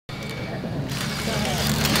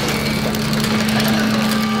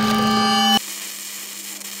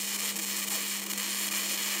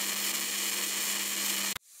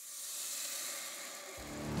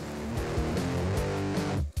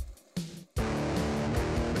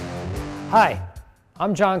Hi,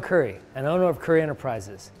 I'm John Currie, an owner of Currie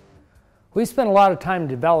Enterprises. We spent a lot of time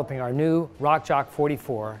developing our new RockJock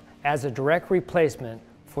 44 as a direct replacement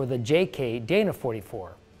for the JK Dana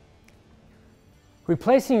 44.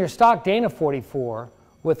 Replacing your stock Dana 44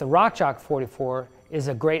 with the RockJock 44 is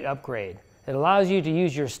a great upgrade. It allows you to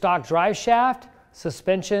use your stock drive shaft,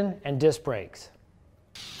 suspension, and disc brakes.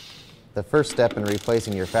 The first step in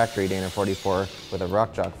replacing your factory Dana 44 with a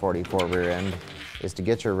RockJock 44 rear end is to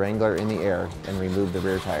get your Wrangler in the air and remove the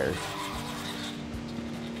rear tires.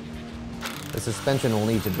 The suspension will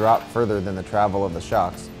need to drop further than the travel of the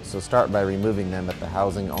shocks, so start by removing them at the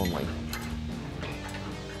housing only.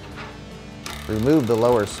 Remove the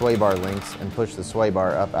lower sway bar links and push the sway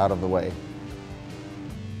bar up out of the way.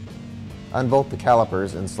 Unbolt the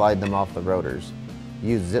calipers and slide them off the rotors.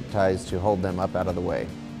 Use zip ties to hold them up out of the way.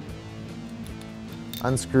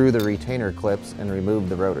 Unscrew the retainer clips and remove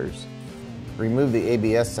the rotors. Remove the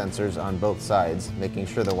ABS sensors on both sides, making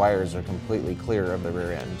sure the wires are completely clear of the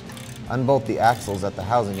rear end. Unbolt the axles at the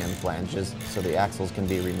housing end flanges so the axles can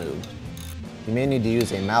be removed. You may need to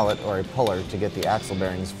use a mallet or a puller to get the axle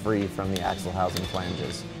bearings free from the axle housing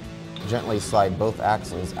flanges. Gently slide both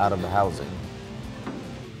axles out of the housing.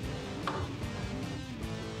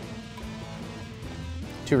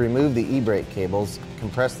 To remove the e-brake cables,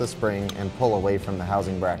 compress the spring and pull away from the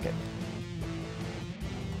housing bracket.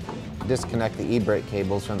 Disconnect the e-brake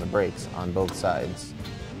cables from the brakes on both sides.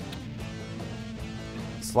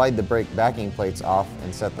 Slide the brake backing plates off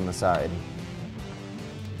and set them aside.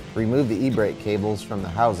 Remove the e-brake cables from the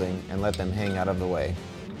housing and let them hang out of the way.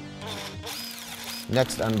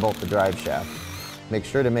 Next, unbolt the drive shaft. Make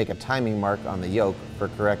sure to make a timing mark on the yoke for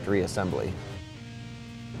correct reassembly.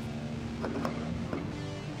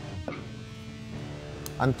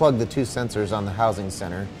 Unplug the two sensors on the housing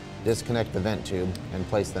center, disconnect the vent tube, and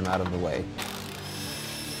place them out of the way.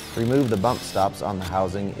 Remove the bump stops on the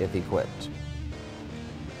housing if equipped.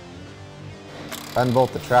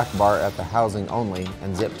 Unbolt the track bar at the housing only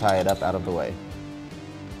and zip tie it up out of the way.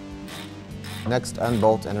 Next,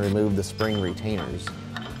 unbolt and remove the spring retainers.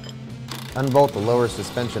 Unbolt the lower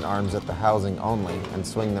suspension arms at the housing only and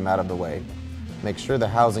swing them out of the way. Make sure the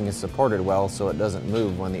housing is supported well so it doesn't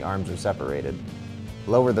move when the arms are separated.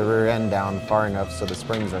 Lower the rear end down far enough so the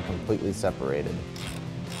springs are completely separated.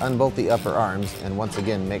 Unbolt the upper arms and once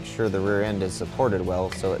again make sure the rear end is supported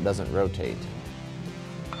well so it doesn't rotate.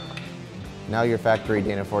 Now your factory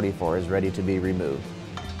Dana 44 is ready to be removed.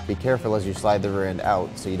 Be careful as you slide the rear end out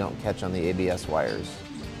so you don't catch on the ABS wires.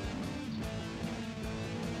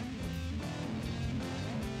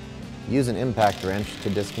 Use an impact wrench to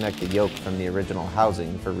disconnect the yoke from the original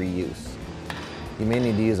housing for reuse. You may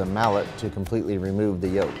need to use a mallet to completely remove the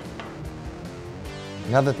yoke.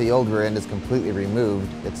 Now that the old rear end is completely removed,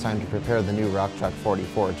 it's time to prepare the new RockJock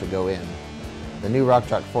 44 to go in. The new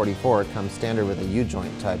RockJock 44 comes standard with a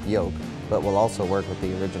U-joint type yoke, but will also work with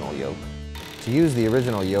the original yoke. To use the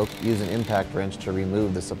original yoke, use an impact wrench to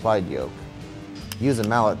remove the supplied yoke. Use a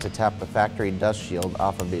mallet to tap the factory dust shield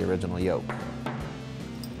off of the original yoke.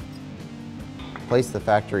 Place the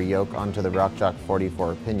factory yoke onto the RockJock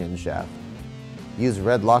 44 pinion shaft. Use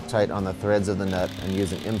red Loctite on the threads of the nut and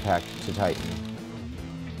use an impact to tighten.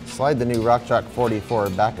 Slide the new RockJock 44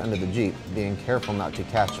 back under the Jeep, being careful not to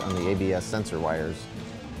catch on the ABS sensor wires.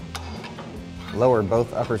 Lower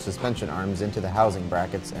both upper suspension arms into the housing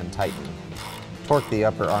brackets and tighten. Torque the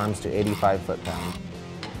upper arms to 85 foot-pounds.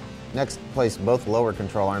 Next, place both lower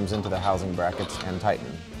control arms into the housing brackets and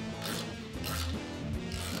tighten.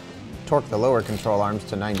 Torque the lower control arms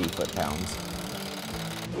to 90 foot-pounds.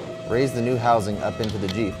 Raise the new housing up into the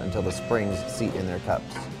Jeep until the springs seat in their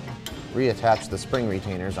cups. Reattach the spring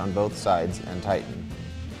retainers on both sides and tighten.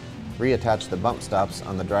 Reattach the bump stops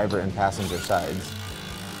on the driver and passenger sides.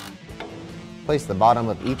 Place the bottom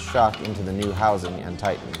of each shock into the new housing and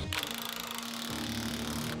tighten.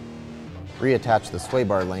 Reattach the sway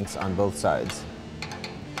bar links on both sides.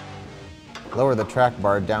 Lower the track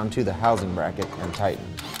bar down to the housing bracket and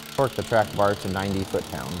tighten. Torque the track bar to 90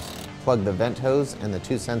 foot-pounds. Plug the vent hose and the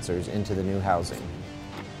two sensors into the new housing.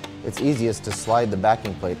 It's easiest to slide the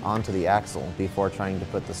backing plate onto the axle before trying to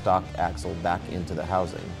put the stock axle back into the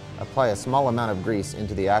housing. Apply a small amount of grease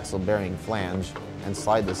into the axle bearing flange and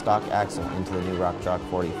slide the stock axle into the new RockJock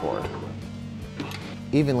 44.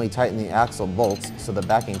 Evenly tighten the axle bolts so the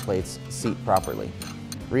backing plates seat properly.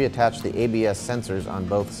 Reattach the ABS sensors on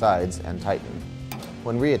both sides and tighten.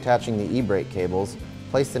 When reattaching the e-brake cables,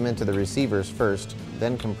 place them into the receivers first,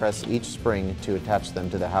 then compress each spring to attach them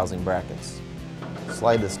to the housing brackets.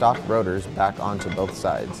 Slide the stock rotors back onto both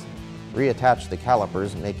sides. Reattach the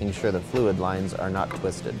calipers, making sure the fluid lines are not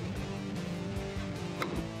twisted.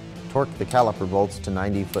 Torque the caliper bolts to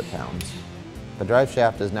 90 foot-pounds. The drive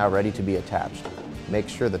shaft is now ready to be attached. Make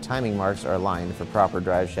sure the timing marks are aligned for proper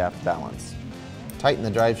drive shaft balance. Tighten the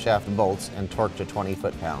drive shaft bolts and torque to 20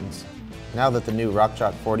 foot-pounds. Now that the new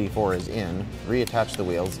RockJock 44 is in, reattach the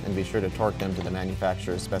wheels and be sure to torque them to the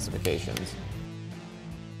manufacturer's specifications.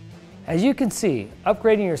 As you can see,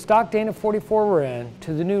 upgrading your stock Dana 44 Rearend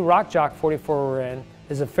to the new RockJock 44 Rearend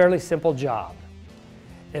is a fairly simple job.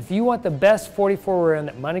 If you want the best 44 Rearend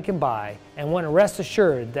that money can buy and want to rest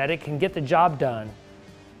assured that it can get the job done,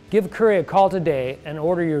 give Currie a call today and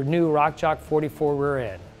order your new RockJock 44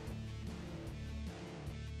 Rearend.